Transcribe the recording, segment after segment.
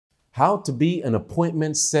How to be an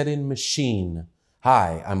appointment setting machine.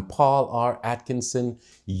 Hi, I'm Paul R. Atkinson,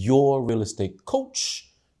 your real estate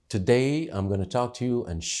coach. Today, I'm going to talk to you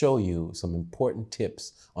and show you some important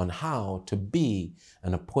tips on how to be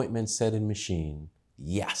an appointment setting machine.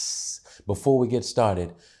 Yes. Before we get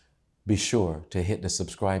started, be sure to hit the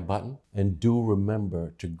subscribe button and do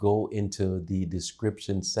remember to go into the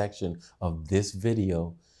description section of this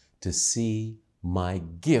video to see my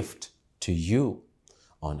gift to you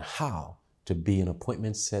on how to be an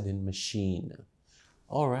appointment setting machine.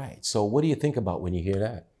 All right, so what do you think about when you hear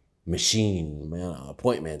that? Machine, man,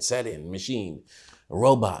 appointment setting machine, a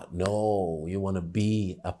robot. No, you want to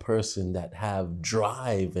be a person that have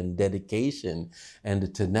drive and dedication and the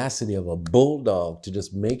tenacity of a bulldog to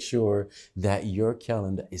just make sure that your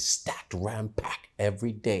calendar is stacked ram-packed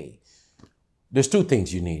every day. There's two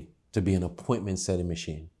things you need to be an appointment setting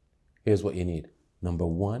machine. Here's what you need. Number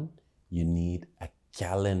one, you need a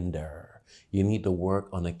calendar. You need to work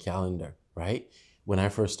on a calendar, right? When I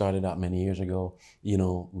first started out many years ago,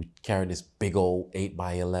 we carried this big old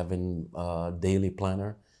 8x11 daily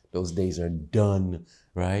planner. Those days are done,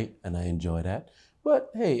 right? And I enjoy that.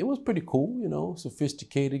 But hey, it was pretty cool,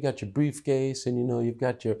 sophisticated. You got your briefcase and, you've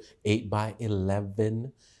got your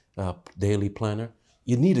 8x11 daily planner.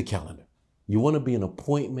 You need a calendar. You want to be an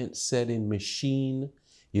appointment setting machine.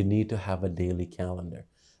 You need to have a daily calendar.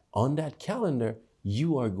 On that calendar,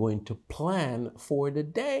 you are going to plan for the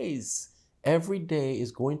days. Every day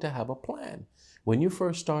is going to have a plan. When you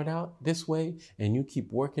first start out this way and you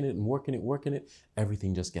keep working it and working it,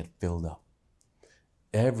 everything just gets filled up.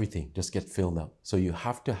 Everything just gets filled up. So you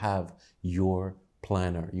have to have your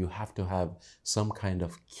planner. You have to have some kind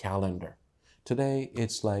of calendar. Today,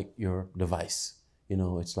 it's like your device.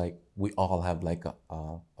 It's like we all have like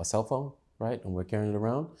a cell phone, right? And we're carrying it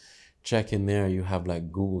around. Check in there, you have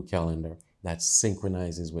like Google Calendar that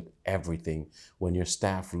synchronizes with everything. When your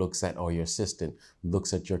staff looks at, or your assistant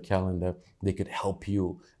looks at your calendar, they could help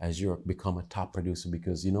you as you become a top producer,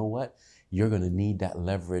 because you know what? You're going to need that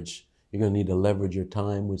leverage. You're going to need to leverage your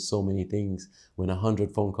time with so many things. When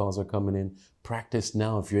 100 phone calls are coming in, practice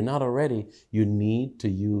now. If you're not already, you need to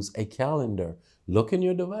use a calendar. Look in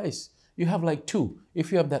your device. You have like two.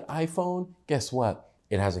 If you have that iPhone, guess what?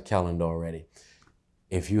 It has a calendar already.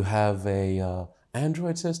 If you have a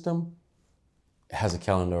Android system, it has a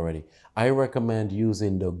calendar already. I recommend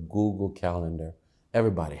using the Google Calendar.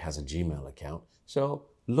 Everybody has a Gmail account. So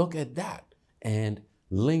look at that and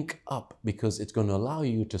link up, because it's going to allow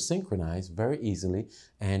you to synchronize very easily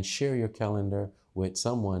and share your calendar with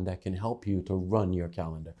someone that can help you to run your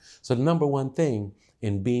calendar. So the number one thing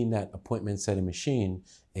in being that appointment setting machine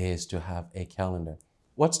is to have a calendar.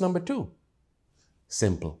 What's number two?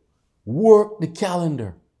 Simple. Work the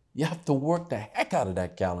calendar. You have to work the heck out of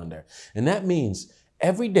that calendar. And that means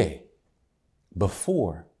every day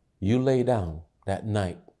before you lay down that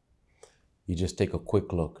night, you just take a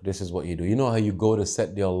quick look. This is what you do. You know how you go to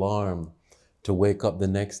set the alarm to wake up the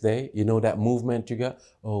next day? You know that movement you got?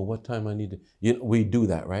 Oh, what time I need to... we do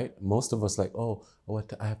that, right? Most of us like,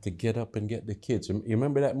 I have to get up and get the kids. You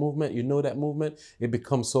remember that movement? You know that movement? It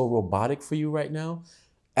becomes so robotic for you right now.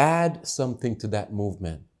 Add something to that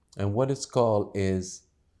movement. And what it's called is,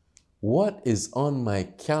 what is on my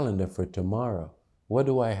calendar for tomorrow? What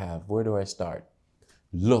do I have? Where do I start?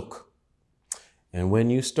 Look. And when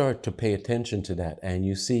you start to pay attention to that and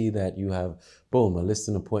you see that you have, boom, a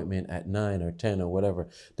listing appointment at 9 or 10 or whatever,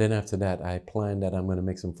 then after that, I plan that I'm going to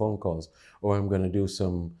make some phone calls, or I'm going to do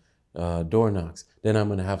some door knocks. Then I'm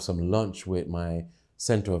going to have some lunch with my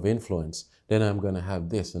center of influence. Then I'm going to have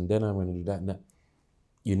this, and then I'm going to do that and that.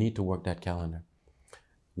 You need to work that calendar.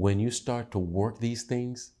 When you start to work these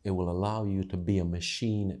things, it will allow you to be a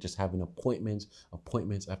machine at just having appointments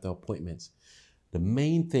after appointments. The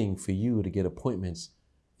main thing for you to get appointments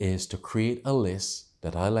is to create a list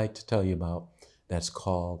that I like to tell you about that's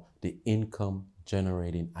called the income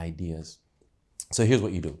generating ideas. So here's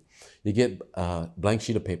what you do. You get a blank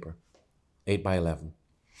sheet of paper, 8x11.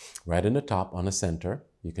 Right in the top on the center,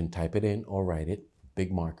 you can type it in or write it,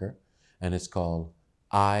 big marker, and it's called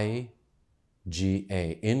IGA,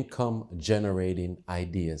 Income Generating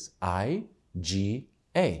Ideas. IGA,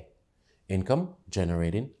 Income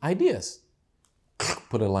Generating Ideas.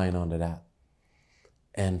 Put a line under that.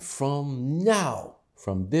 And from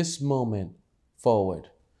this moment forward,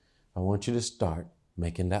 I want you to start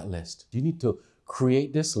making that list. You need to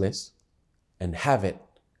create this list and have it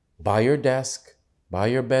by your desk, by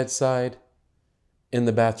your bedside, in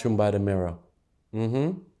the bathroom by the mirror.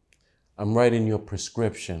 I'm writing your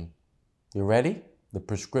prescription. You ready? The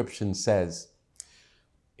prescription says,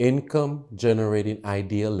 income generating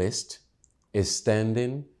idea list is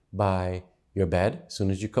standing by your bed. As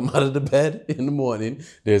soon as you come out of the bed in the morning,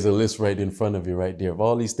 there's a list right in front of you right there of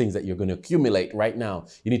all these things that you're going to accumulate right now.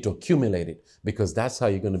 You need to accumulate it because that's how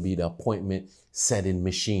you're going to be the appointment setting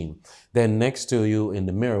machine. Then next to you in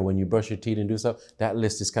the mirror, when you brush your teeth and do stuff, that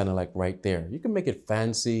list is kind of like right there. You can make it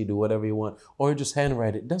fancy, do whatever you want, or just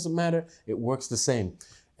handwrite it. Doesn't matter. It works the same.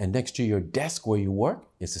 And next to your desk where you work,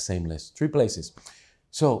 it's the same list. 3 places.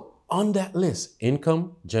 So on that list,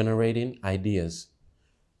 income generating ideas.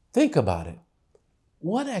 Think about it.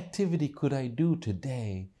 What activity could I do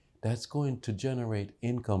today that's going to generate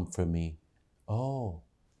income for me? Oh,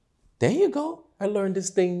 there you go. I learned this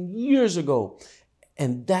thing years ago.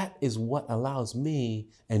 And that is what allows me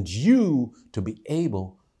and you to be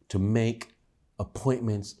able to make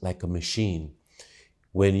appointments like a machine.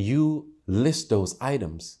 When you list those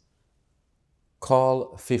items,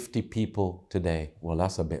 call 50 people today. Well,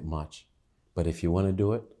 that's a bit much. But if you want to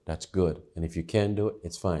do it, that's good. And if you can do it,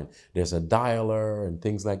 it's fine. There's a dialer and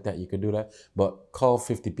things like that. You could do that. But call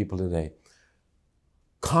 50 people today.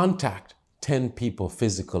 Contact 10 people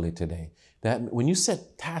physically today. That when you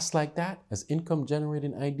set tasks like that as income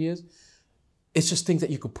generating ideas, it's just things that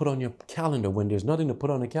you could put on your calendar. When there's nothing to put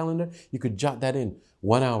on a calendar, you could jot that in.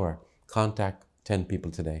 1 hour, contact 10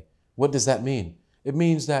 people today. What does that mean? It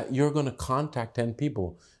means that you're going to contact 10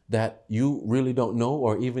 people that you really don't know,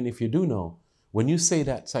 or even if you do know. When you say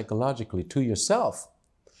that psychologically to yourself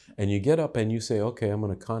and you get up and you say, okay, I'm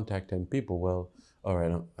going to contact 10 people. Well, all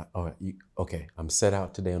right. Okay. I'm set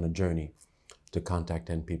out today on a journey to contact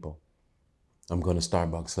 10 people. I'm going to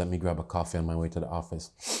Starbucks. Let me grab a coffee on my way to the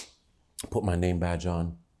office. Put my name badge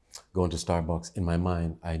on, going to Starbucks. In my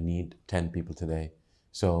mind, I need 10 people today.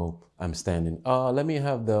 So I'm standing, let me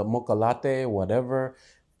have the mocha latte, whatever.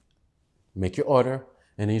 Make your order.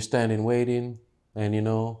 And then you're standing waiting. And you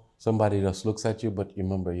know, somebody just looks at you, but you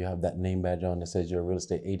remember you have that name badge on that says you're a real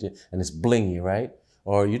estate agent and it's blingy, right?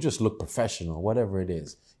 Or you just look professional, whatever it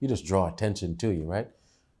is. You just draw attention to you, right?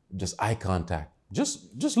 Just eye contact.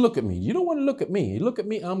 Just look at me. You don't want to look at me. You look at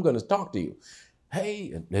me, I'm going to talk to you.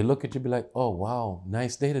 Hey, and they look at you, be like, oh, wow,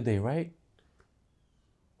 nice day today, right?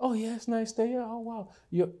 Oh, yeah, it's a nice day. Yeah, oh,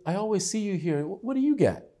 wow. I always see you here. What do you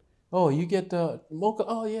get? Oh, you get the mocha.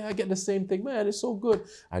 Oh, yeah, I get the same thing. Man, it's so good.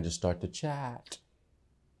 I just start to chat.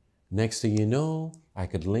 Next thing you know, I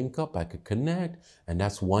could link up, I could connect, and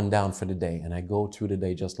that's one down for the day. And I go through the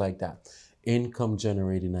day just like that. Income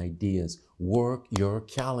generating ideas. Work your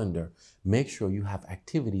calendar. Make sure you have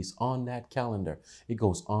activities on that calendar. It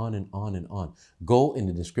goes on and on and on. Go in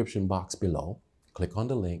the description box below, click on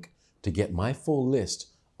the link to get my full list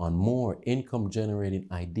on more income generating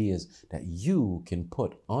ideas that you can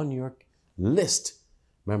put on your list.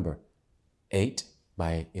 Remember, 8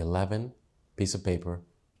 by 11 piece of paper,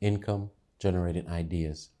 income generating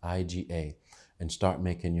ideas, IGA, and start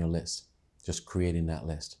making your list. Just creating that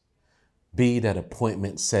list. Be that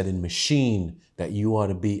appointment setting machine that you ought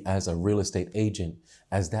to be as a real estate agent,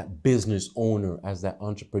 as that business owner, as that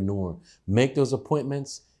entrepreneur. Make those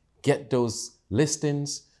appointments, get those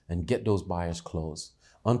listings, and get those buyers closed.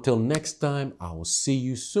 Until next time, I will see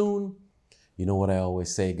you soon. You know what I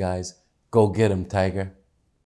always say, guys? Go get 'em, Tiger.